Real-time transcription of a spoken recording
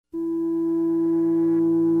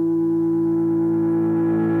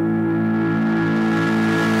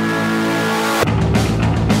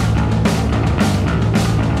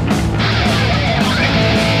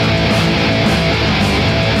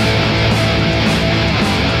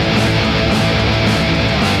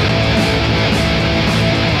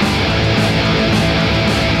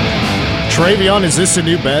Travion, is this a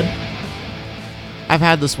new bed? I've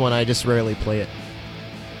had this one. I just rarely play it.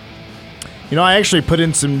 You know, I actually put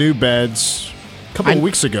in some new beds a couple of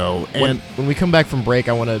weeks ago, and when we come back from break,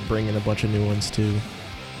 I want to bring in a bunch of new ones too.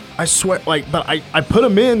 I swear, but I put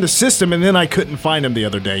them in the system, and then I couldn't find them the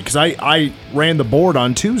other day because I ran the board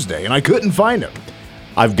on Tuesday, and I couldn't find them.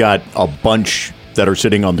 I've got a bunch that are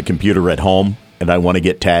sitting on the computer at home, and I want to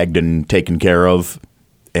get tagged and taken care of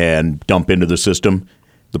and dump into the system.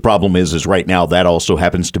 The problem is right now that also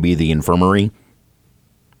happens to be the infirmary.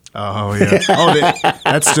 Oh, yeah.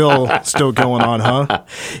 That's still going on, huh?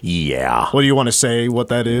 Yeah. What do you want to say what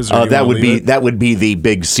that is? That would be the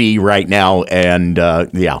big C right now, and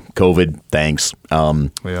COVID, thanks.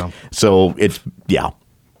 Yeah. So it's,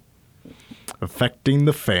 affecting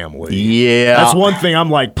the family. Yeah. That's one thing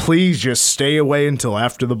I'm like, please just stay away until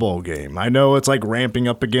after the bowl game. I know it's like ramping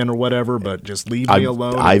up again or whatever, but just leave me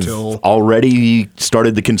alone until... I've already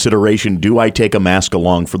started the consideration, do I take a mask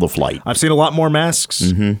along for the flight? I've seen a lot more masks.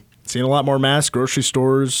 Mm-hmm. Seen a lot more masks, grocery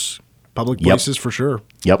stores, public places for sure.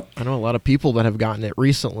 Yep. I know a lot of people that have gotten it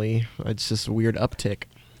recently. It's just a weird uptick.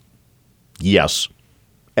 Yes.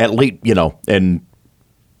 At least, and...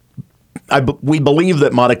 we believe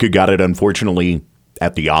that Monica got it, unfortunately,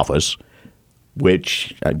 at the office,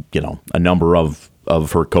 which, a number of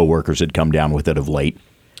her coworkers had come down with it of late.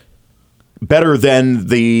 Better than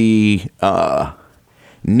the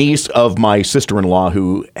niece of my sister-in-law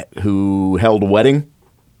who held a wedding,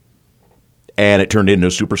 and it turned into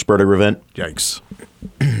a super spreader event. Yikes.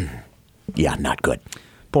 Yeah, not good.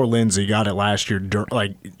 Poor Lindsay got it last year,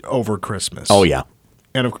 over Christmas. Oh, yeah.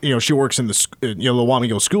 And she works in the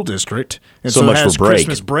Wamego School District, and so much it has for break.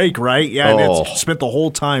 Christmas break, right? Yeah, and it's spent the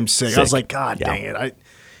whole time sick. I was like, God dang it! It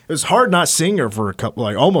was hard not seeing her for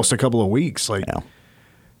almost a couple of weeks. It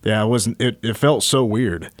wasn't. It felt so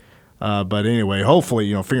weird. But anyway,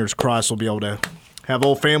 hopefully, fingers crossed, we'll be able to have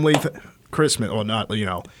old family Christmas. Well, not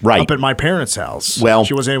right up at my parents' house. Well,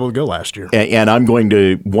 she wasn't able to go last year, and I'm going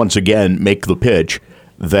to once again make the pitch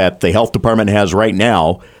that the health department has right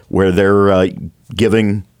now, where they're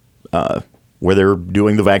where they're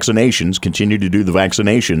doing the vaccinations, continue to do the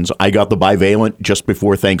vaccinations. I got the bivalent just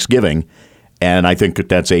before Thanksgiving, and I think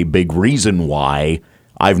that's a big reason why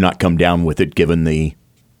I've not come down with it given the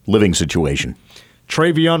living situation.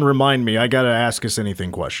 Travion, remind me. I got to ask us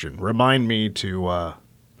anything question. Remind me to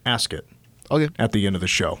ask it. Okay. At the end of the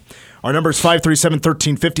show. Our number is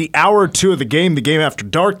 537-1350. Hour 2 of the game after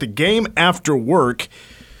dark, the game after work.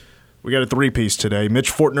 We got a three-piece today.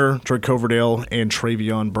 Mitch Fortner, Troy Coverdale, and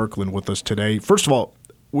Travion Berkland with us today. First of all,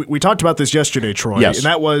 we talked about this yesterday, Troy. Yes. And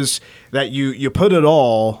that was that you put it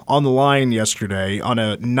all on the line yesterday on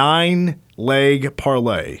a 9-leg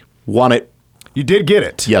parlay. Won it. You did get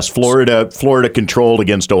it. Yes, Florida controlled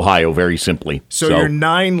against Ohio, very simply. So your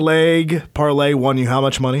 9-leg parlay won you how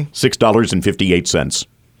much money? $6.58.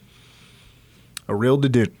 A real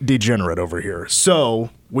degenerate over here. So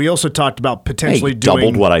we also talked about potentially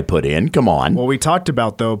doubled what I put in. Come on. Well, we talked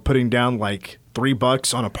about, though, putting down like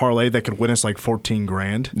 $3 on a parlay that could win us like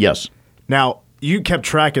 $14,000. Yes. Now, you kept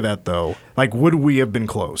track of that, though. Like, would we have been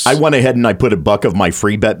close? I went ahead and I put $1 of my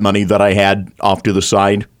free bet money that I had off to the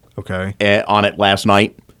side. Okay. On it last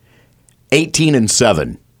night.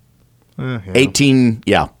 18-7. Yeah. 18,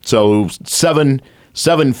 yeah. So seven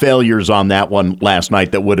failures on that one last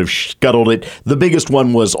night that would have scuttled it. The biggest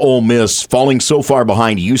one was Ole Miss falling so far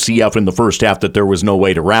behind UCF in the first half that there was no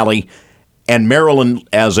way to rally. And Maryland,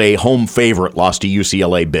 as a home favorite, lost to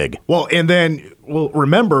UCLA big. Well, and then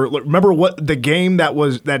remember what the game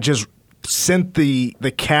that just sent the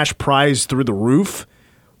cash prize through the roof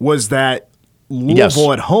was that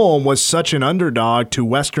Louisville at home was such an underdog to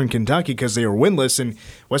Western Kentucky because they were winless, and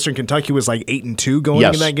Western Kentucky was like 8-2 going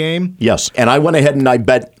in that game. Yes, and I went ahead and I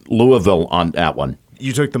bet Louisville on that one.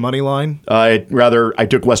 You took the money line? I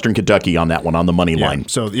took Western Kentucky on that one on the money line.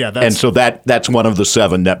 So that's one of the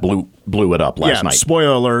 7 that blew it up last night.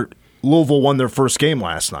 Spoiler alert: Louisville won their first game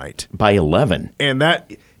last night by 11. And that,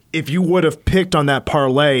 if you would have picked on that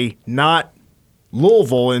parlay, not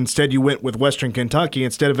Louisville, instead you went with Western Kentucky.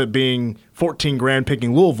 Instead of it being $14,000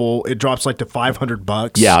 picking Louisville, it drops like to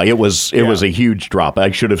 $500. Yeah, it was a huge drop.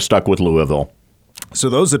 I should have stuck with Louisville. So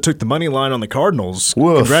those that took the money line on the Cardinals,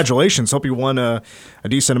 Woof. Congratulations. Hope you won a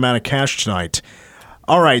decent amount of cash tonight.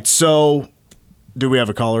 All right, so do we have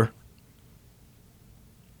a caller?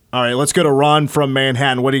 All right, let's go to Ron from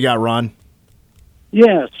Manhattan. What do you got, Ron?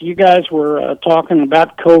 Yes, you guys were talking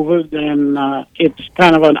about COVID, and it's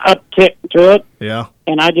kind of an uptick to it. Yeah.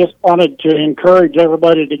 And I just wanted to encourage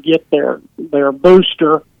everybody to get their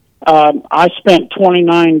booster. I spent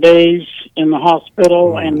 29 days in the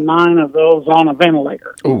hospital and 9 of those on a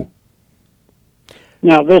ventilator. Ooh.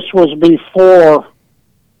 Now, this was before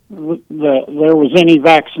there was any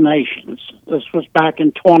vaccinations. This was back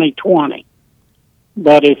in 2020.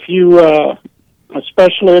 But if you,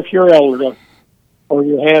 especially if you're elderly or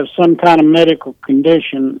you have some kind of medical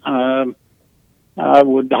condition, I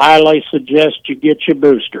would highly suggest you get your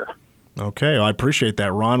booster. Okay, well, I appreciate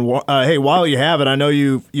that, Ron. Hey, while you have it, I know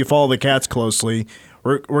you follow the Cats closely.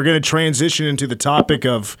 We're going to transition into the topic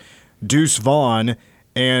of Deuce Vaughn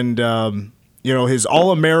and his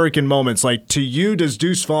All-American moments. Like, to you, does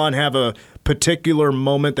Deuce Vaughn have a particular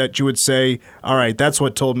moment that you would say, all right, that's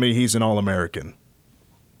what told me he's an All-American?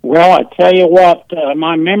 Well, I tell you what,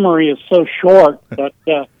 my memory is so short, but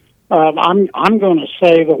I'm going to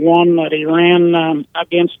say the one that he ran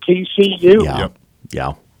against TCU. Yeah. Yep.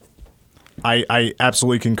 Yeah. I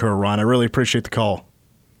absolutely concur, Ron. I really appreciate the call.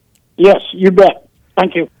 Yes, you bet.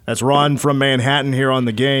 Thank you. That's Ron from Manhattan here on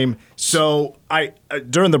the game. So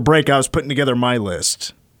during the break, I was putting together my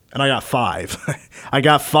list, and I got 5. I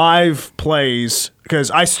got 5 plays because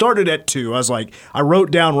I started at 2. I was like, I wrote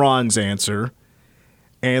down Ron's answer,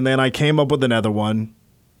 and then I came up with another one,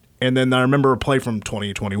 and then I remember a play from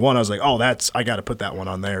 2021. I was like, I got to put that one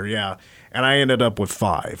on there, yeah. And I ended up with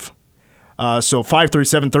 5. So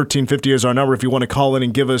 537-1350 is our number if you want to call in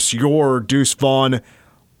and give us your Deuce Vaughn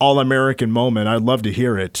All-American moment. I'd love to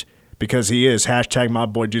hear it because he is. Hashtag my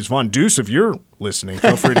boy Deuce Vaughn. Deuce, if you're listening,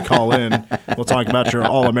 feel free to call in. We'll talk about your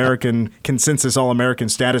All-American, consensus All-American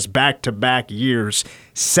status back-to-back years.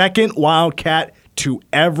 Second Wildcat to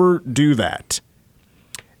ever do that.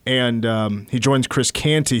 And he joins Chris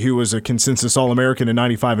Canty, who was a consensus All-American in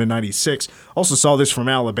 95 and 96. Also saw this from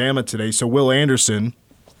Alabama today. So Will Anderson,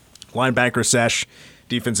 linebacker, sash,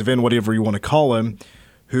 defensive end, whatever you want to call him,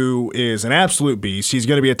 who is an absolute beast. He's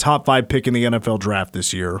going to be a top 5 pick in the NFL draft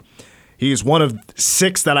this year. He's one of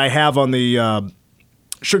 6 that I have on the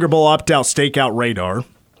Sugar Bowl opt-out stakeout radar.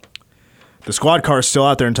 The squad car is still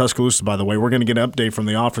out there in Tuscaloosa, by the way. We're going to get an update from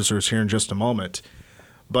the officers here in just a moment.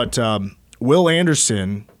 But Will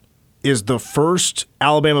Anderson is the first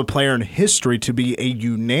Alabama player in history to be a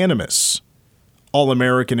unanimous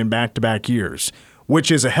All-American in back-to-back years, which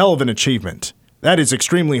is a hell of an achievement. That is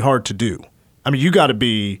extremely hard to do. I mean, you got to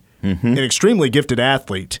be an extremely gifted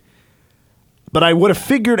athlete. But I would have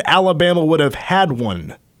figured Alabama would have had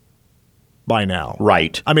one by now.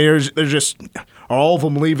 Right. I mean, there's just are all of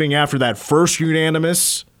them leaving after that first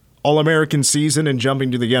unanimous All-American season and jumping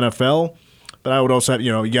to the NFL. But I would also have,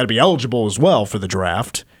 you got to be eligible as well for the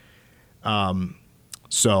draft.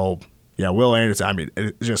 So, yeah, Will Anderson, I mean,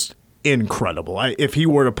 it's just incredible. If he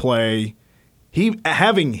were to play,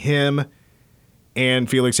 having him and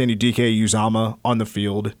Felix Anudike-Uzomah on the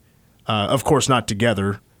field, of course not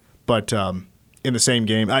together, but in the same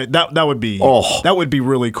game, that would be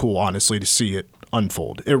really cool, honestly, to see it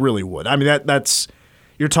unfold. It really would. I mean, that's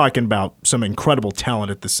you're talking about some incredible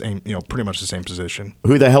talent at the same, pretty much the same position.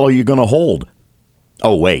 Who the hell are you going to hold?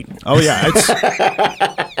 Oh, wait. Oh, yeah.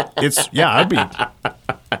 I'd be.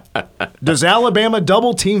 Does Alabama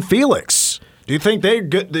double team Felix? Do you think they're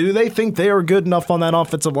good? Do they think they are good enough on that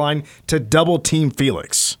offensive line to double team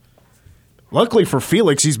Felix? Luckily for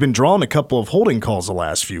Felix, he's been drawing a couple of holding calls the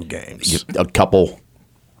last few games. A couple,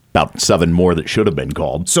 about 7 more that should have been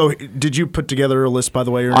called. So, did you put together a list, by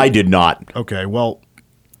the way? I did not. Okay, well,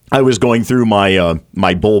 I was going through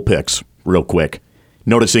my bowl picks real quick,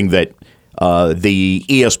 noticing that the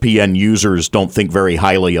ESPN users don't think very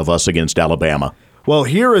highly of us against Alabama. Well,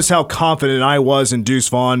 here is how confident I was in Deuce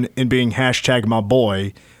Vaughn in being hashtag my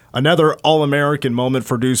boy. Another All-American moment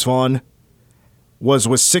for Deuce Vaughn was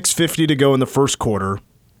with 6:50 to go in the first quarter.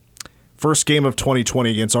 First game of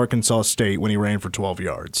 2020 against Arkansas State when he ran for 12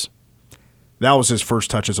 yards. That was his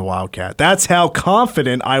first touch as a Wildcat. That's how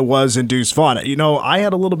confident I was in Deuce Vaughn. I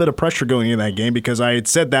had a little bit of pressure going into that game because I had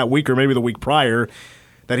said that week or maybe the week prior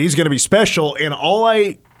that he's going to be special, and all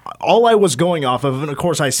I was going off of, and of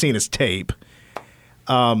course I seen his tape,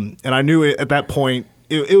 and I knew at that point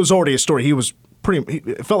it was already a story.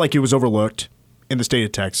 It felt like he was overlooked in the state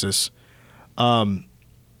of Texas,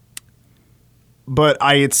 but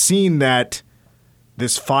I had seen that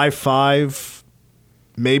this 5'5",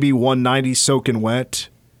 maybe 190 soaking wet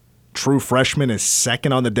true freshman is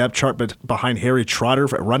second on the depth chart, but behind Harry Trotter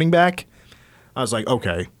at running back. I was like,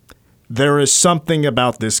 okay. There is something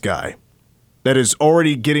about this guy that is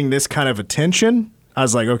already getting this kind of attention. I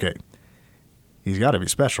was like, okay, he's got to be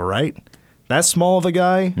special, right? That small of a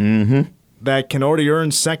guy that can already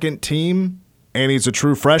earn second team, and he's a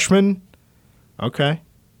true freshman. Okay.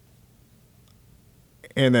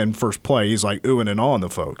 And then first play, he's like oohing and awing the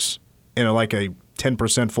folks in like a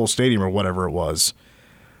 10% full stadium or whatever it was.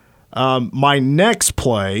 My next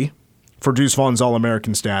play for Deuce Vaughn's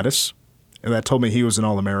All-American status, and that told me he was an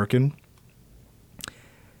All-American,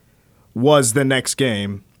 was the next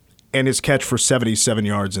game and his catch for 77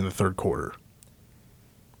 yards in the third quarter.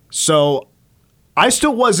 So I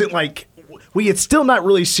still wasn't like, we had still not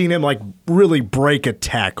really seen him like really break a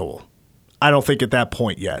tackle. I don't think at that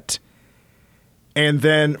point yet. And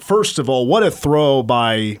then, first of all, what a throw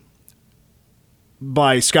by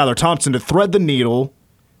Skylar Thompson to thread the needle.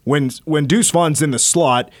 When Deuce Vaughn's in the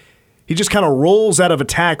slot, he just kind of rolls out of a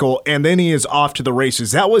tackle, and then he is off to the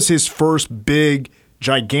races. That was his first big,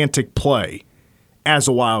 gigantic play as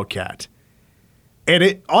a Wildcat. And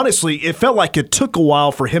it honestly, it felt like it took a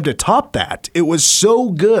while for him to top that. It was so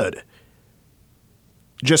good.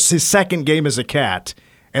 Just his second game as a Cat.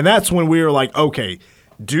 And that's when we were like, okay,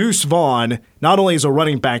 Deuce Vaughn, not only is a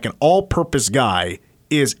running back, an all-purpose guy,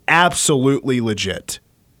 is absolutely legit.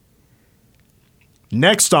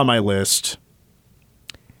 Next on my list,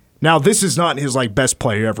 now this is not his like best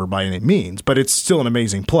play ever by any means, but it's still an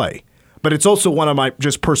amazing play. But it's also one of my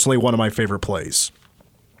favorite plays.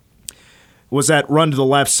 Was that run to the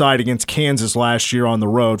left side against Kansas last year on the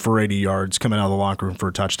road for 80 yards, coming out of the locker room for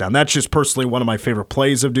a touchdown. That's just personally one of my favorite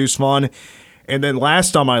plays of Deuce Vaughn. And then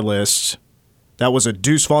last on my list, that was a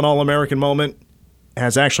Deuce Vaughn All-American moment,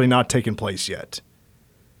 has actually not taken place yet.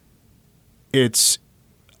 It's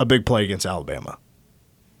a big play against Alabama.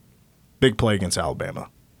 Big play against Alabama.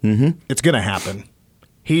 Mm-hmm. It's going to happen.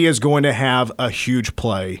 He is going to have a huge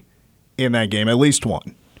play in that game, at least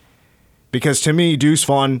one. Because to me, Deuce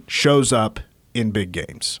Vaughn shows up in big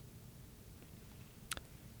games.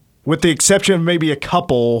 With the exception of maybe a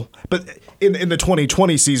couple, but in the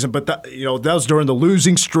 2020 season, but that was during the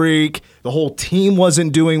losing streak. The whole team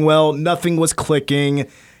wasn't doing well. Nothing was clicking.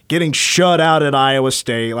 Getting shut out at Iowa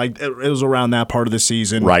State. Like it was around that part of the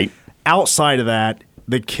season. Right. Outside of that,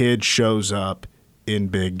 the kid shows up in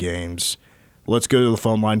big games. Let's go to the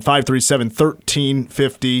phone line.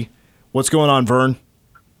 537-1350. What's going on, Vern?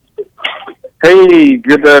 Hey,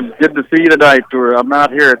 good to see you tonight. I'm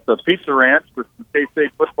out here at the Pizza Ranch with some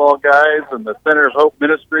K-State football guys and the Center of Hope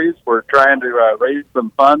Ministries. We're trying to raise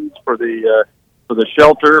some funds for the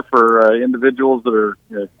shelter for individuals that are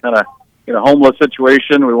kind of in a homeless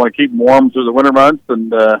situation. We want to keep them warm through the winter months,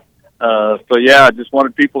 and I just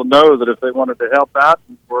wanted people to know that if they wanted to help out,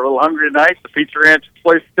 we're a little hungry tonight. The Pizza Ranch is the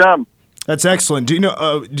place to come. That's excellent. Do you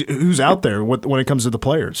know who's out there when it comes to the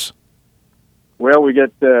players? Well, we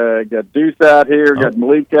got Deuce out here, got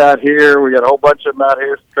Malik out here, we got a whole bunch of them out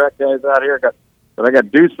here, some track guys out here. I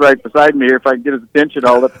got Deuce right beside me here. If I can get his attention,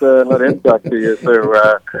 I'll let him talk to you. So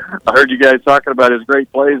I heard you guys talking about his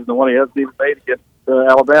great plays and the one he hasn't even made against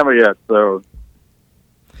Alabama yet. So,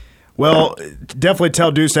 well, definitely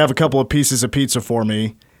tell Deuce to have a couple of pieces of pizza for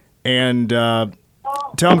me, and tell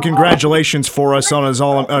him congratulations for us on his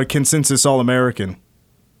consensus All-American.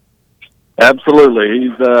 Absolutely,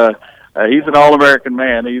 he's an All-American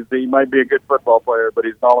man. He might be a good football player, but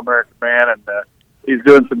he's an All-American man, and he's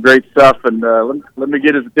doing some great stuff. And let me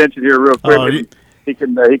get his attention here real quick. He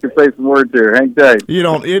can say some words here. Hang tight. You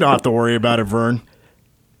don't have to worry about it, Vern.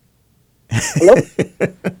 Hello?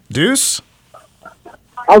 Deuce?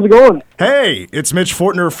 How's it going? Hey, it's Mitch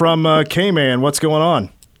Fortner from K-Man. What's going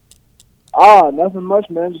on? Nothing much,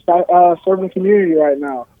 man. Just serving the community right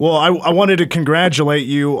now. Well, I wanted to congratulate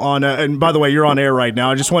you on, and by the way, you're on air right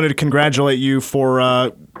now. I just wanted to congratulate you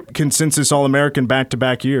for consensus All-American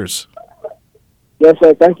back-to-back years. Yes,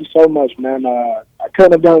 sir. Thank you so much, man. I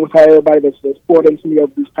couldn't have done it without everybody that's poured into me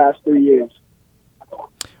over these past 3 years.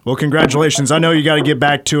 Well, congratulations. I know you got to get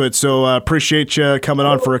back to it, so appreciate you coming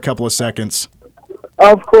on for a couple of seconds.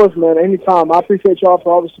 Of course, man. Anytime. I appreciate y'all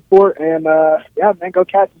for all the support, and man, go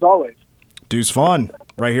Cats as always. Deuce Vaughn,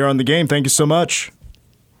 right here on The Game. Thank you so much.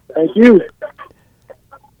 Thank you.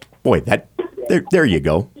 Boy, there you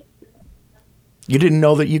go. You didn't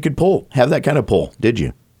know that you could have that kind of pull, did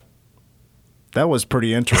you? That was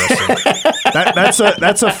pretty interesting.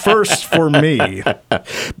 That's a first for me.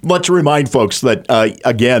 Let's remind folks that,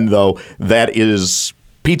 again, though, that is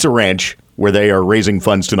Pizza Ranch, where they are raising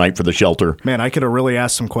funds tonight for the shelter. Man, I could have really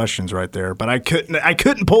asked some questions right there, but I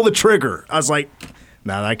couldn't pull the trigger. I was like,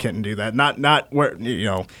 no, I couldn't do that. Not where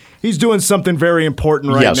he's doing something very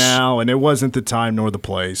important right now, and it wasn't the time nor the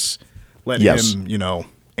place. Let him,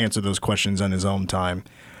 answer those questions on his own time.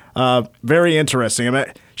 Very interesting.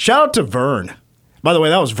 Shout out to Vern. By the way,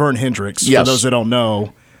 that was Vern Hendricks, for those that don't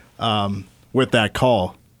know, with that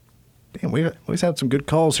call. Damn, we always had some good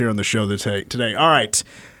calls here on the show today. All right.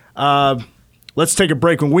 Let's take a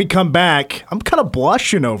break. When we come back, I'm kind of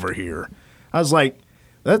blushing over here. I was like,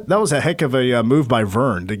 that was a heck of a move by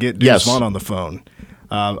Vern to get Deuce Vaughn on the phone.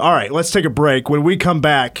 All right, let's take a break. When we come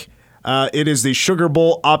back, It is the Sugar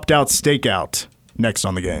Bowl opt-out stakeout next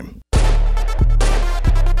on the game.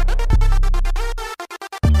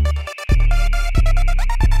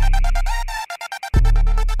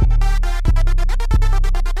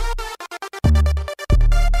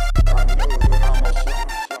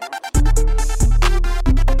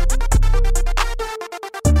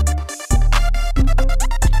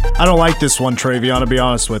 I don't like this one, Travion, to be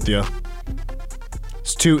honest with you.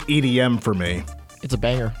 It's too EDM for me. It's a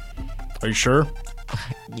banger. Are you sure?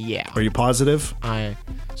 Yeah. Are you positive? I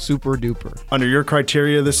super duper. Under your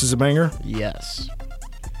criteria, this is a banger? Yes.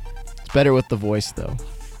 It's better with the voice though.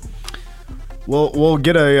 We'll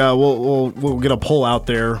get a we'll get a poll out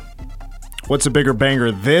there. What's a bigger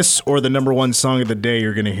banger, this or the number one song of the day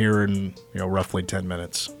you're going to hear in roughly 10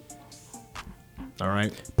 minutes? All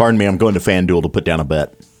right. Pardon me, I'm going to FanDuel to put down a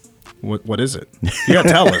bet. What is it? You gotta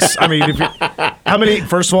tell us. I mean,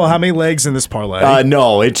 first of all, how many legs in this parlay?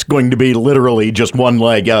 No, it's going to be literally just one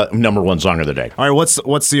leg. Number one song of the day. All right,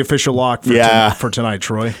 what's the official lock for tonight,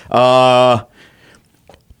 Troy? Tyler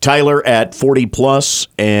at 40+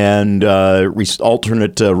 and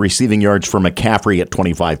alternate receiving yards for McCaffrey at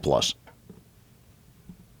 25+. Well,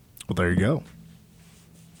 there you go.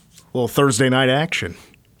 A little Thursday night action.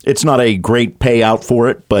 It's not a great payout for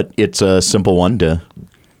it, but it's a simple one to.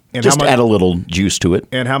 And just add a little juice to it.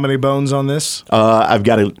 And how many bones on this? I've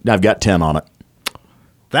got 10 on it.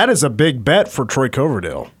 That is a big bet for Troy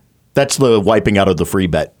Coverdale. That's the wiping out of the free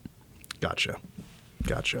bet. Gotcha.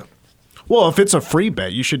 Well, if it's a free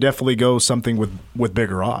bet, you should definitely go something with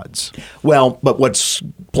bigger odds. Well, but what's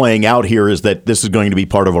playing out here is that this is going to be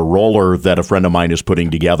part of a roller that a friend of mine is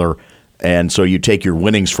putting together. And so you take your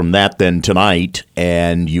winnings from that then tonight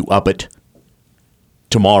and you up it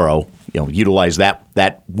tomorrow. Utilize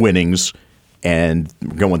that winnings and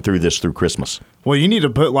going through this through Christmas. Well, you need to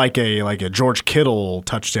put like a George Kittle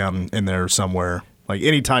touchdown in there somewhere, like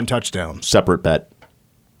anytime touchdown. Separate bet.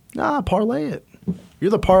 Parlay it.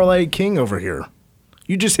 You're the parlay king over here.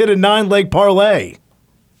 You just hit a 9-leg parlay.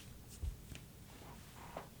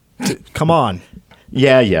 Come on.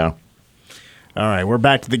 Yeah. All right, we're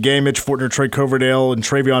back to the game. Mitch Fortner, Trey Coverdale, and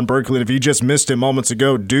Travion Berkeley. And if you just missed it moments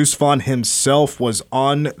ago, Deuce Vaughn himself was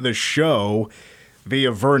on the show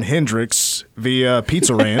via Vern Hendricks, via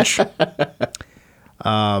Pizza Ranch.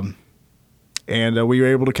 And we were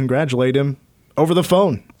able to congratulate him over the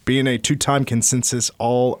phone, being a 2-time consensus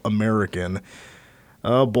All-American.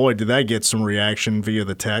 Oh, boy, did that get some reaction via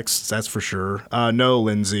the texts, that's for sure. No,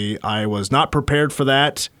 Lindsay, I was not prepared for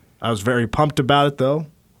that. I was very pumped about it, though.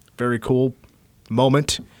 Very cool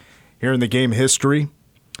moment here in the game history.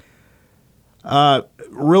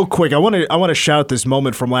 Real quick, I want to shout out this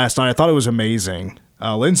moment from last night. I thought it was amazing.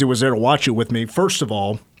 Lindsay was there to watch it with me. First of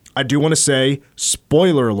all, I do want to say,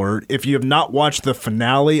 spoiler alert, if you have not watched the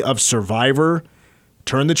finale of Survivor,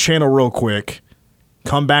 turn the channel real quick.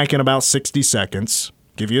 Come back in about 60 seconds.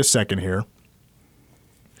 Give you a second here.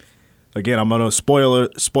 Again, I'm going to spoil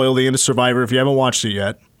the end of Survivor if you haven't watched it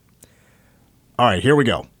yet. All right, here we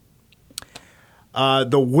go.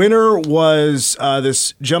 The winner was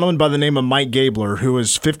this gentleman by the name of Mike Gabler, who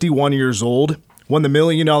is 51 years old, won the $1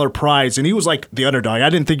 million prize, and he was like the underdog. I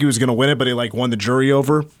didn't think he was going to win it, but he won the jury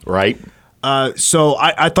over. Right. So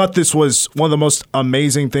I thought this was one of the most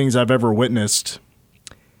amazing things I've ever witnessed.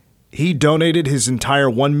 He donated his entire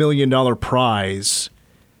 $1 million prize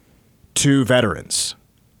to veterans.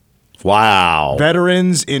 Wow.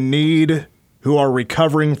 Veterans in need who are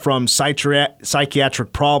recovering from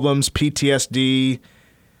psychiatric problems, PTSD,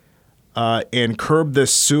 and curb the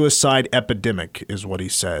suicide epidemic, is what he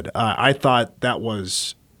said. I thought that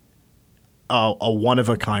was a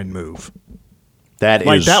one-of-a-kind move.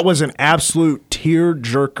 That was an absolute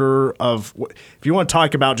tear-jerker of, if you want to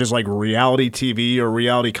talk about just reality TV or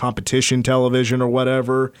reality competition television or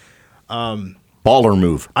whatever. Baller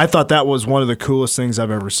move. I thought that was one of the coolest things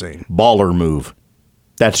I've ever seen. Baller move.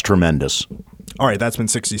 That's tremendous. All right, that's been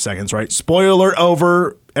 60 seconds, right? Spoiler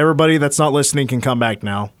over. Everybody that's not listening can come back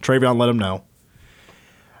now. Travion, let them know.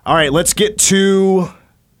 All right, let's get to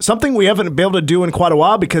something we haven't been able to do in quite a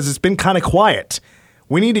while because it's been kind of quiet.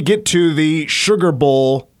 We need to get to the Sugar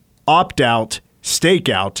Bowl opt-out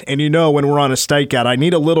stakeout. And when we're on a stakeout, I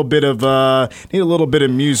need a little bit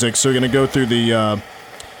of music. So we're going to go through the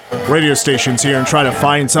radio stations here and try to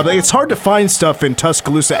find something. It's hard to find stuff in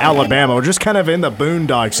Tuscaloosa, Alabama. We're just kind of in the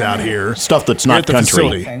boondocks out here. Stuff that's not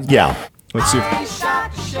country. Facility. Yeah. Let's see.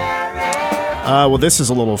 Well, this is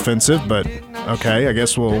a little offensive, but okay. I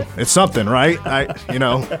guess it's something, right?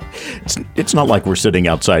 It's not like we're sitting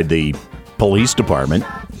outside the police department.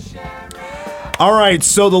 All right,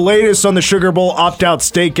 so the latest on the Sugar Bowl opt-out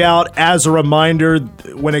stakeout. As a reminder,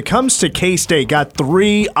 when it comes to K-State, got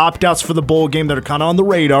 3 opt-outs for the bowl game that are kind of on the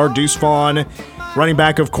radar. Deuce Vaughn, running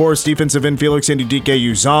back, of course, defensive end Felix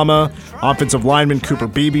Anudike-Uzomah, offensive lineman Cooper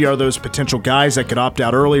Beebe are those potential guys that could opt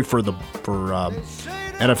out early for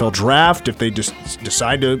NFL draft if they just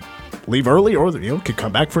decide to leave early, or could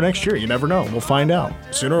come back for next year. You never know. We'll find out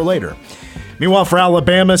sooner or later. Meanwhile, for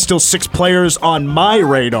Alabama, still 6 players on my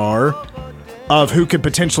radar of who could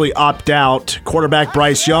potentially opt out. Quarterback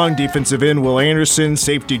Bryce Young, defensive end Will Anderson,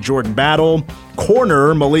 safety Jordan Battle,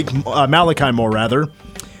 corner Malachi Moore,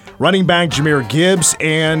 running back Jahmyr Gibbs,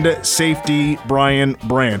 and safety Brian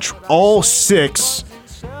Branch. All 6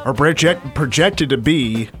 are projected to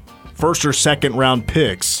be first or second round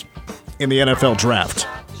picks in the NFL draft.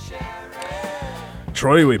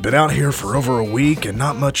 Troy, we've been out here for over a week and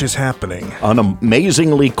not much is happening. An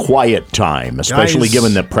amazingly quiet time, especially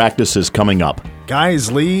given that practice is coming up. Guys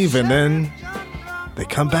leave and then they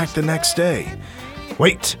come back the next day.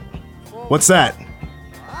 Wait, what's that?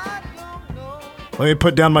 Let me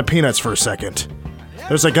put down my peanuts for a second.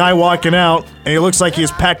 There's a guy walking out and he looks like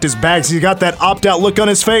he's packed his bags. He's got that opt-out look on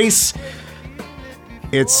his face.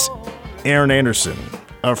 It's Aaron Anderson,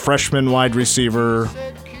 a freshman wide receiver,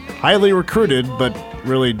 highly recruited, but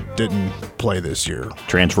really didn't play this year.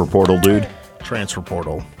 Transfer portal dude? Transfer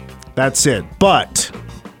portal. That's it. But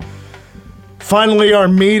finally, our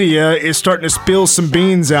media is starting to spill some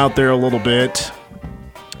beans out there a little bit.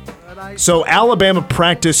 So Alabama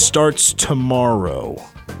practice starts tomorrow.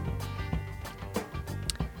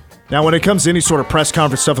 Now, when it comes to any sort of press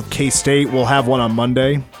conference stuff with K-State, we'll have one on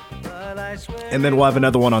Monday. And then we'll have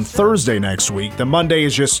another one on Thursday next week. The Monday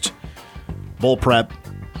is just bowl prep,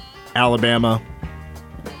 Alabama.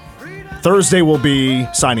 Thursday will be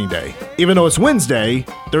signing day. Even though it's Wednesday,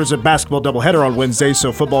 there's a basketball doubleheader on Wednesday,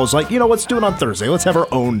 so football is like, let's do it on Thursday. Let's have our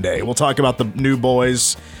own day. We'll talk about the new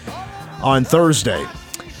boys on Thursday.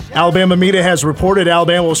 Alabama media has reported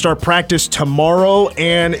Alabama will start practice tomorrow,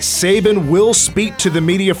 and Saban will speak to the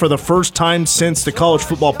media for the first time since the College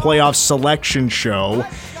Football Playoff selection show.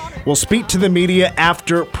 Will speak to the media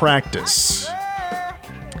after practice.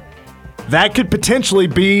 That could potentially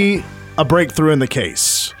be a breakthrough in the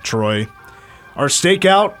case, Troy. Our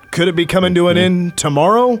stakeout, could it be coming to an end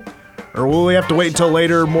tomorrow? Or will we have to wait until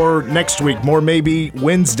later, more next week, more maybe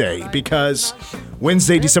Wednesday? Because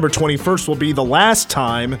Wednesday, December 21st will be the last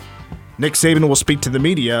time Nick Saban will speak to the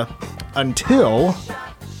media until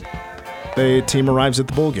the team arrives at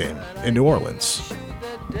the bowl game in New Orleans.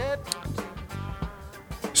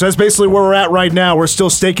 So that's basically where we're at right now. We're still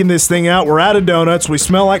staking this thing out. We're out of donuts. We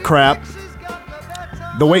smell like crap.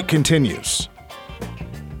 The wait continues.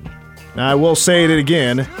 Now, I will say it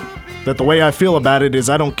again, that the way I feel about it is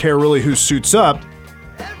I don't care really who suits up.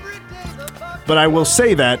 But I will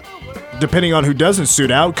say that, depending on who doesn't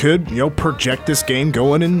suit out, could, project this game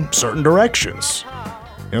going in certain directions.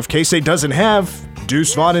 If K-State doesn't have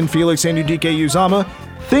Deuce Vaughn and Felix Anudike-Uzomah,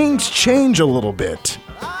 things change a little bit.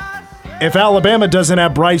 If Alabama doesn't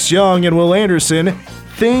have Bryce Young and Will Anderson,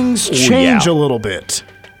 things change a little bit.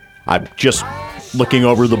 I'm just looking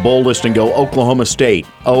over the bowl list and go, Oklahoma State.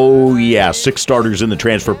 Oh, yeah, 6 starters in the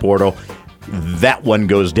transfer portal. That one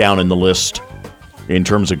goes down in the list in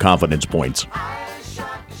terms of confidence points.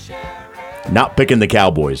 Not picking the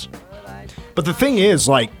Cowboys. But the thing is,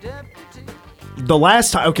 the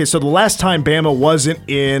last time Bama wasn't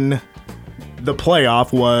in the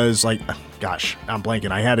playoff was gosh, I'm blanking.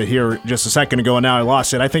 I had it here just a second ago, and now I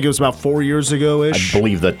lost it. I think it was about 4 years ago-ish. I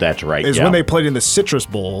believe that's right. Is when they played in the Citrus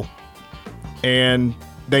Bowl, and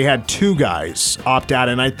they had 2 guys opt out,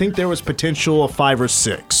 and I think there was potential of 5 or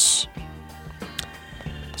 6.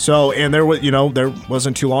 So, and there was, there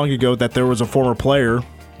wasn't too long ago that there was a former player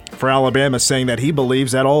for Alabama saying that he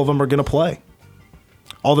believes that all of them are going to play.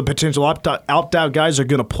 All the potential opt-out guys are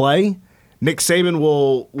going to play. Nick Saban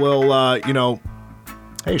will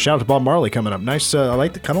hey, shout out to Bob Marley coming up. Nice. I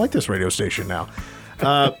kind of like this radio station now.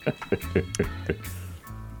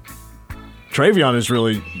 Travion is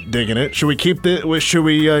really digging it. Should we keep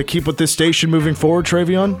keep with this station moving forward,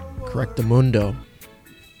 Travion? Correctamundo.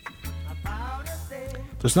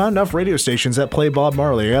 There's not enough radio stations that play Bob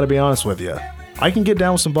Marley. I got to be honest with you. I can get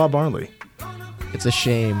down with some Bob Marley. It's a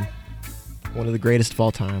shame. One of the greatest of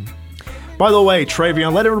all time. By the way,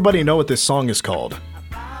 Travion, let everybody know what this song is called.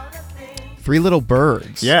 3 Little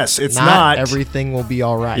Birds. Yes, it's not Everything Will Be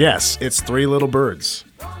All Right. Yes, it's 3 Little Birds.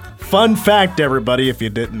 Fun fact, everybody, if you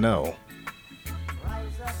didn't know.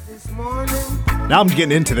 Now I'm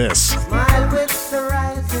getting into this.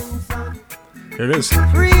 Here it is.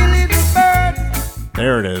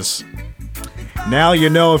 There it is. Now you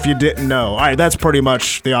know if you didn't know. All right, that's pretty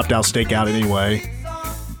much the opt-out stakeout anyway.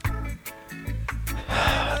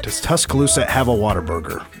 Does Tuscaloosa have a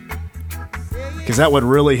Whataburger? Because that would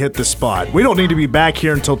really hit the spot. We don't need to be back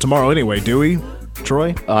here until tomorrow anyway, do we,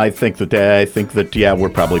 Troy? I think that yeah, we're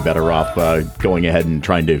probably better off going ahead and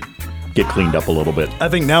trying to get cleaned up a little bit. I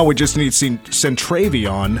think now we just need to send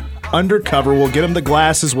Travion undercover. We'll get him the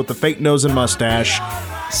glasses with the fake nose and mustache.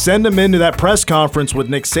 Send him into that press conference with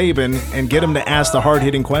Nick Saban and get him to ask the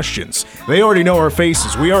hard-hitting questions. They already know our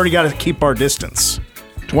faces. We already got to keep our distance.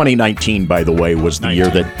 2019, by the way, was the year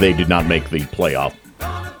that they did not make the playoff.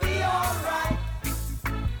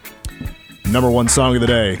 Number one song of the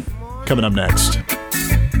day, coming up next.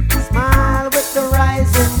 Smile with the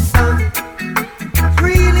rising sun.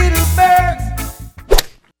 Three little birds.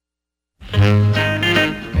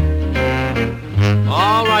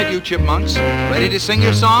 All right, you chipmunks, ready to sing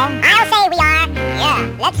your song? I'll say we are.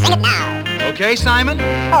 Yeah, let's sing it now. Okay, Simon?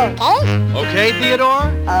 Okay. Okay, Theodore?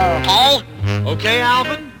 Okay. Okay,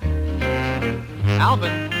 Alvin?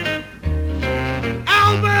 Alvin?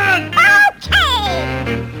 Alvin! Okay.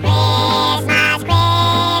 Christmas,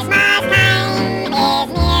 Christmas time is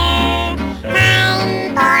near.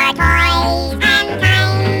 Time for toys and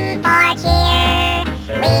time for cheer.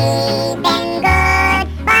 We've been good,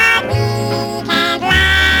 but we can't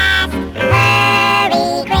last. Hurry,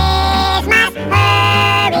 Christmas,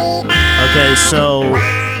 hurry fast. Okay, so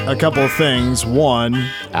a couple of things. One,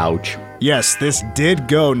 Ouch. yes, this did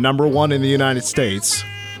go number one in the United States.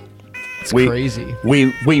 It's crazy.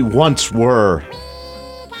 We once were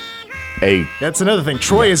a... That's another thing.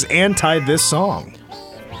 Troy is anti this song.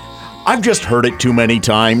 I've just heard it too many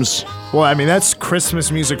times. Well, I mean, that's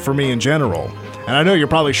Christmas music for me in general. And I know you're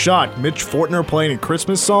probably shocked. Mitch Fortner playing a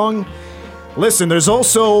Christmas song? Listen, there's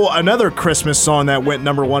also another Christmas song that went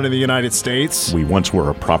number one in the United States. We once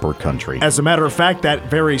were a proper country. As a matter of fact, that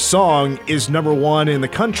very song is number one in the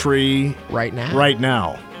country Right now. right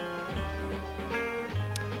now.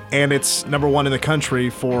 And it's number one in the country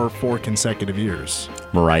for 4 consecutive years.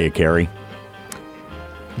 Mariah Carey.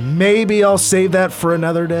 Maybe I'll save that for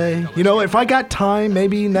another day. You know, if I got time,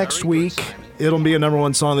 maybe next week it'll be a number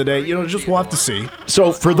one song of the day. You know, just we'll have to see.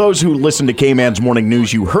 So for those who listen to K-Man's Morning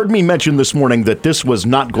News, you heard me mention this morning that this was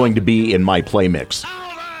not going to be in my play mix.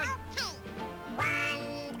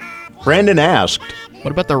 Brandon asked.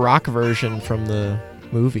 What about the rock version from the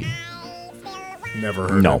movie? Never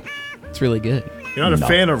heard No. it. It's really good. You're not a No.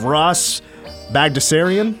 fan of Ross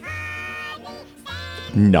Bagdasarian?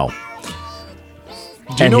 No.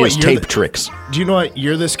 Do you And know his what year tape tricks. Do you know what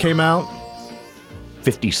year this came out?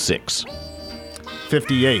 56.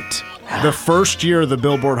 58. The first year of the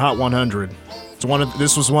Billboard Hot 100.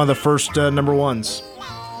 This was one of the first number ones.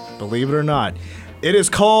 Believe it or not. It is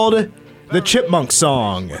called the Chipmunk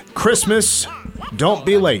Song, Christmas, Don't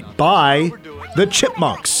Be Late, by the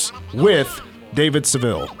Chipmunks with David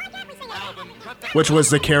Seville, which was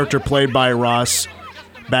the character played by Ross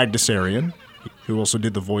Bagdasarian, who also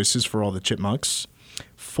did the voices for all the Chipmunks.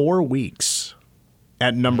 4 weeks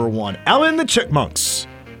at number one. Alvin and the Chipmunks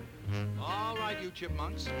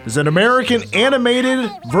is an American animated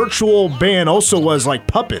virtual band. Also was like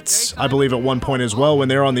puppets, I believe, at one point as well when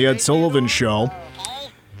they were on the Ed Sullivan Show,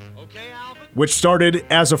 which started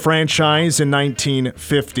as a franchise in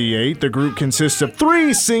 1958. The group consists of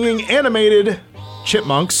 3 singing animated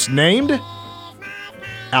chipmunks named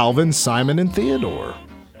Alvin, Simon, and Theodore.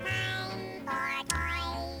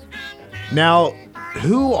 Now,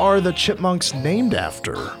 who are the chipmunks named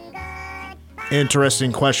after?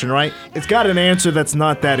 Interesting question, right? It's got an answer that's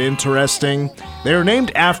not that interesting. They are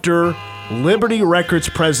named after Liberty Records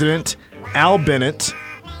president Al Bennett,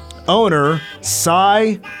 owner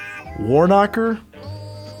Cy Warnocker,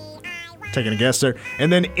 taking a guess there,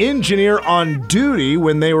 and then engineer on duty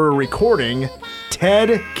when they were recording,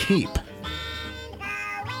 Ted Keep.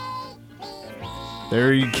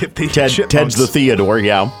 There you get the chipmunks. Ted's the Theodore,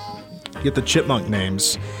 yeah. Get the chipmunk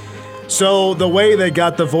names. So the way they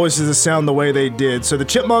got the voices to sound the way they did. So the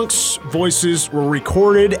chipmunks' voices were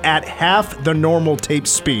recorded at half the normal tape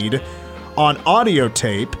speed on audio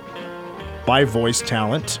tape by voice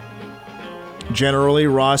talent, generally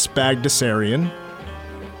Ross Bagdasarian.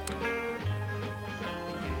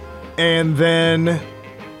 And then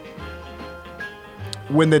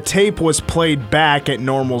when the tape was played back at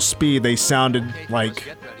normal speed, they sounded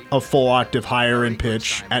like a full octave higher in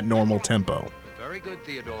pitch at normal tempo. Very good,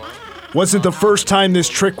 Theodore. Wasn't the first time this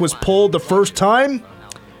trick was pulled the first time?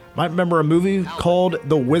 Might remember a movie called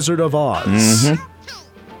The Wizard of Oz.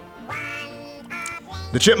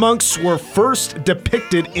 The Chipmunks were first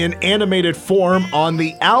depicted in animated form on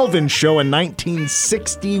The Alvin Show in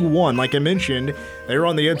 1961. Like I mentioned, they were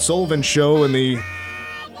on The Ed Sullivan Show in the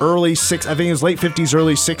I think it was late 50s,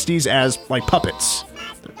 early 60s as like puppets.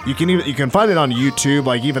 You can find it on YouTube.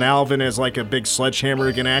 Like even Alvin has like a big sledgehammer.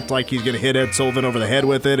 He can act like he's going to hit Ed Sullivan over the head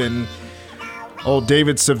with it. And old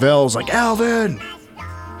David Seville's like, Alvin!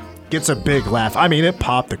 Gets a big laugh. I mean, it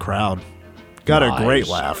popped the crowd. Got a great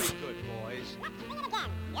laugh.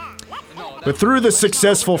 But through the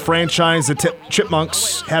successful franchise, the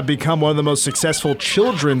Chipmunks have become one of the most successful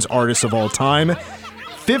children's artists of all time.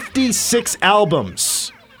 56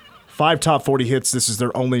 albums. 5 top 40 hits. This is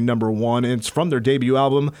their only number one, and it's from their debut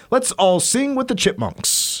album, Let's All Sing with the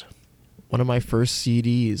Chipmunks. One of my first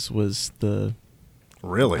CDs was the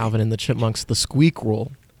Alvin and the Chipmunks, The Squeak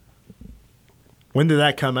Roll. When did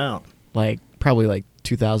that come out? Probably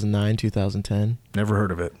 2009, 2010. Never heard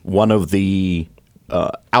of it. One of the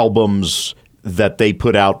albums that they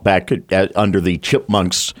put out back under the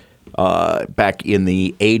Chipmunks back in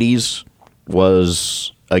the 80s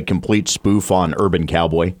was a complete spoof on Urban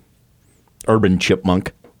Cowboy, Urban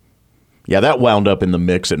Chipmunk. Yeah, that wound up in the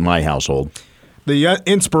mix at my household. The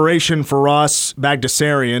inspiration for Ross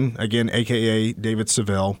Bagdasarian, again, a.k.a. David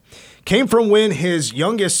Seville, came from when his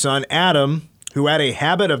youngest son, Adam, who had a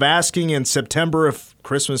habit of asking in September if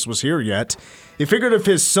Christmas was here yet, he figured if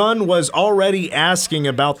his son was already asking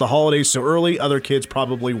about the holidays so early, other kids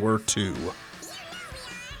probably were too.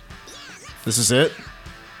 This is it.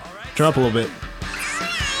 Turn up a little bit.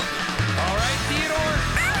 All right, Theodore.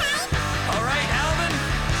 All right, Alvin.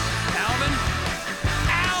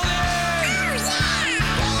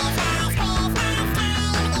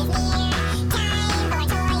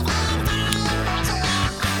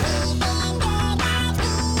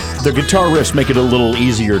 The guitar riffs make it a little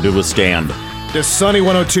easier to withstand. Does Sunny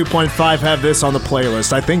 102.5 have this on the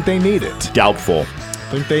playlist? I think they need it. Doubtful. I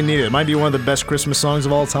think they need it. It might be one of the best Christmas songs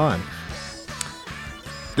of all time.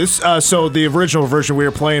 So the original version we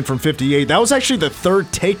were playing from 58, that was actually the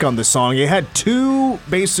third take on the song. It had 2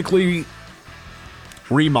 basically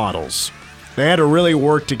remodels. They had to really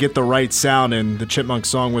work to get the right sound, and the Chipmunk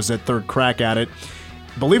song was that third crack at it.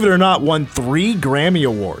 Believe it or not, won 3 Grammy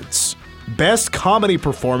Awards. Best comedy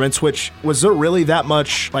performance, which was there really that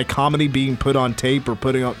much like comedy being put on tape or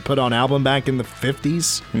put on album back in the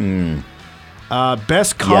 50s?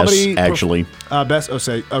 Best comedy. Yes, actually.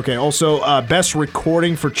 Also, best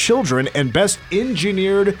recording for children and best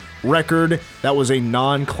engineered record that was a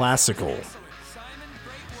non-classical.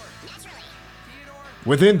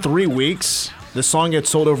 Within 3 weeks, the song had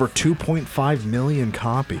sold over 2.5 million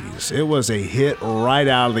copies. It was a hit right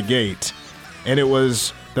out of the gate, and it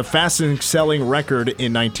was the fastest-selling record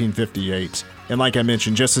in 1958. And like I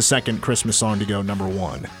mentioned, just the second Christmas song to go number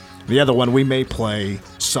 1. The other one we may play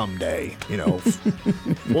someday,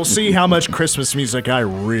 We'll see how much Christmas music I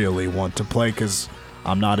really want to play because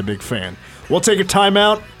I'm not a big fan. We'll take a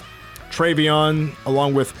timeout. Travion,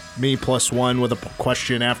 along with me plus one, with a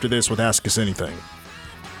question after this with Ask Us Anything.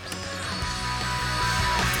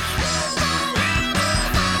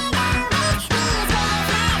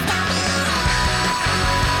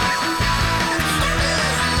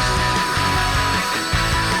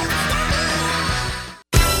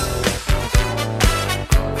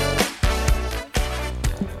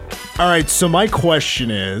 All right, so my question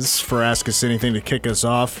is, for Ask Us Anything to kick us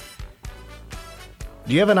off,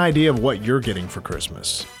 do you have an idea of what you're getting for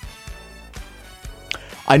Christmas?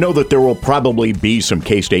 I know that there will probably be some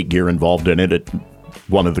K-State gear involved in it at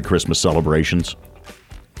one of the Christmas celebrations.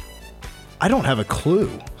 I don't have a clue.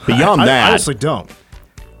 Beyond that... I honestly don't.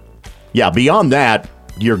 Yeah, beyond that,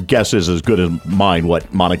 your guess is as good as mine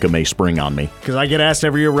what Monica may spring on me. Because I get asked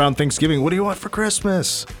every year around Thanksgiving, what do you want for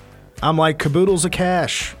Christmas? I'm like, caboodles of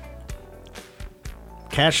cash.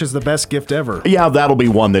 Cash is the best gift ever. Yeah, that'll be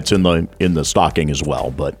one that's in the stocking as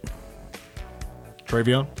well, but...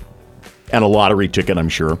 Travion? And a lottery ticket, I'm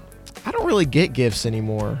sure. I don't really get gifts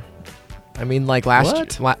anymore. I mean, like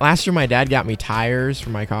last year my dad got me tires for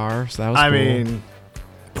my car, so that was cool. I mean...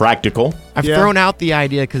 Practical. I've thrown out the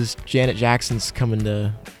idea because Janet Jackson's coming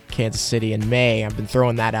to Kansas City in May. I've been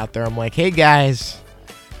throwing that out there. I'm like, hey, guys,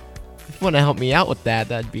 if you want to help me out with that,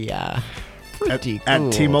 that'd be pretty cool.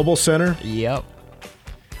 At T-Mobile Center? Yep.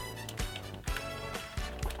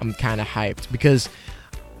 I'm kind of hyped because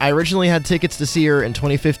I originally had tickets to see her in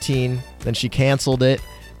 2015, then she canceled it,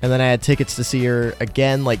 and then I had tickets to see her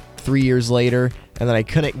again like 3 years later, and then I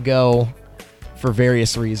couldn't go for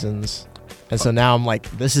various reasons. And so now I'm like,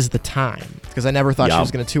 this is the time because I never thought she was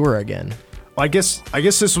going to tour again. Well, I guess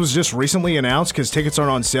this was just recently announced because tickets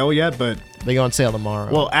aren't on sale yet, but they go on sale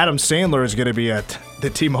tomorrow. Well, Adam Sandler is going to be at the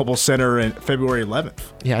T-Mobile Center in February 11th.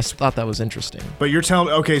 Yeah, I thought that was interesting. But you're telling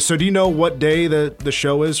me, okay, so do you know what day the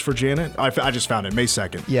show is for Janet? I just found it, May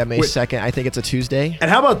 2nd. Yeah, May 2nd. I think it's a Tuesday. And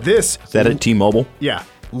how about this? Is that at T-Mobile? Yeah.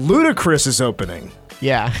 Ludacris is opening.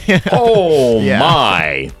 Yeah. Oh, Yeah.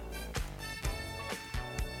 my.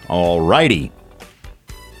 All righty.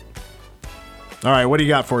 All right, what do you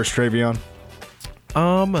got for us, Travion?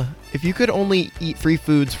 If you could only eat 3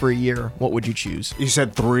 foods for a year, what would you choose? You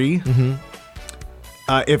said 3? Mm-hmm.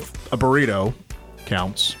 If a burrito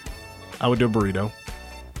counts, I would do a burrito.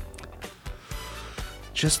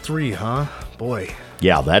 Just 3, huh? Boy,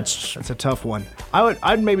 Yeah, that's that's a tough one.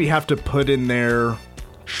 I'd maybe have to put in there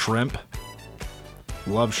shrimp.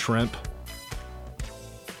 Love shrimp.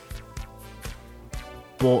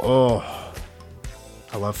 Oh,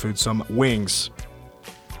 I love food so much. Wings.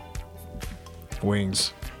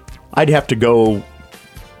 I'd have to go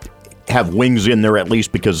have wings in there at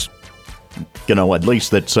least because, at least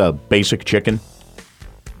that's basic chicken.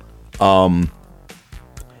 Have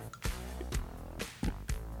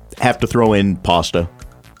to throw in pasta.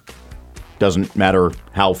 Doesn't matter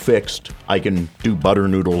how fixed. I can do butter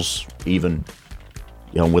noodles even,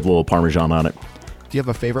 with a little Parmesan on it. Do you have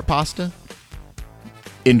a favorite pasta?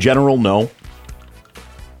 In general, no.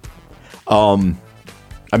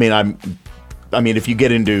 If you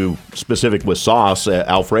get into specific with sauce,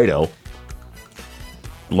 Alfredo.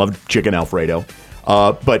 Love chicken Alfredo.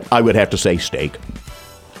 But I would have to say steak.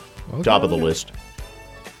 Okay. Top of the list.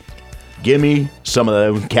 Give me some of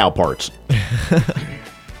those cow parts.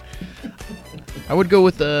 I would go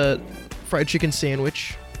with the fried chicken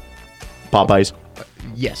sandwich. Popeyes.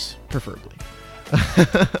 Yes, preferably.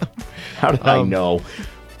 How did I know?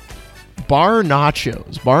 Bar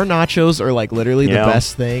nachos. Bar nachos are like literally the Yeah.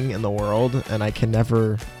 best thing in the world, and I don't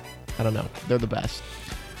know. They're the best.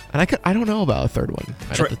 And I don't know about a third one.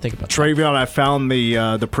 I'd have to think about that. Travion, I found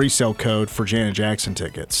the pre-sale code for Janet Jackson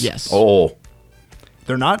tickets. Yes. Oh,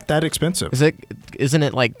 They're not that expensive. Isn't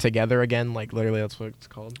it like together again? Like literally that's what it's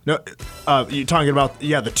called? No, you're talking about,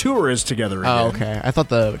 the tour is together again. Oh, okay. I thought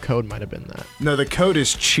the code might have been that. No, the code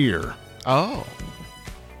is cheer. Oh.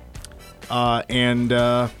 And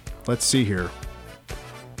let's see here.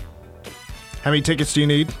 How many tickets do you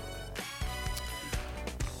need?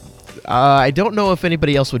 I don't know if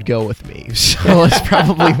anybody else would go with me, so it's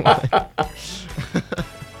probably one.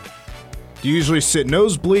 Do you usually sit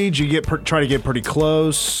nosebleed? You try to get pretty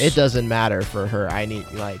close? It doesn't matter for her. I need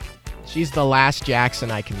she's the last Jackson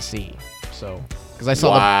I can see. So, because I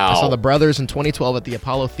saw the brothers in 2012 at the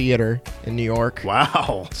Apollo Theater in New York.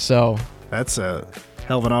 Wow. So that's a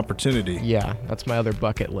hell of an opportunity. Yeah, that's my other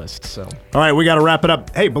bucket list. So, all right, we got to wrap it up.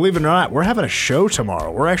 Hey, believe it or not, we're having a show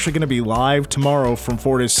tomorrow. We're actually going to be live tomorrow from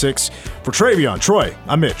 4 to 6 for Travion, Troy.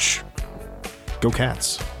 I'm Mitch. Go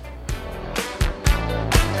Cats.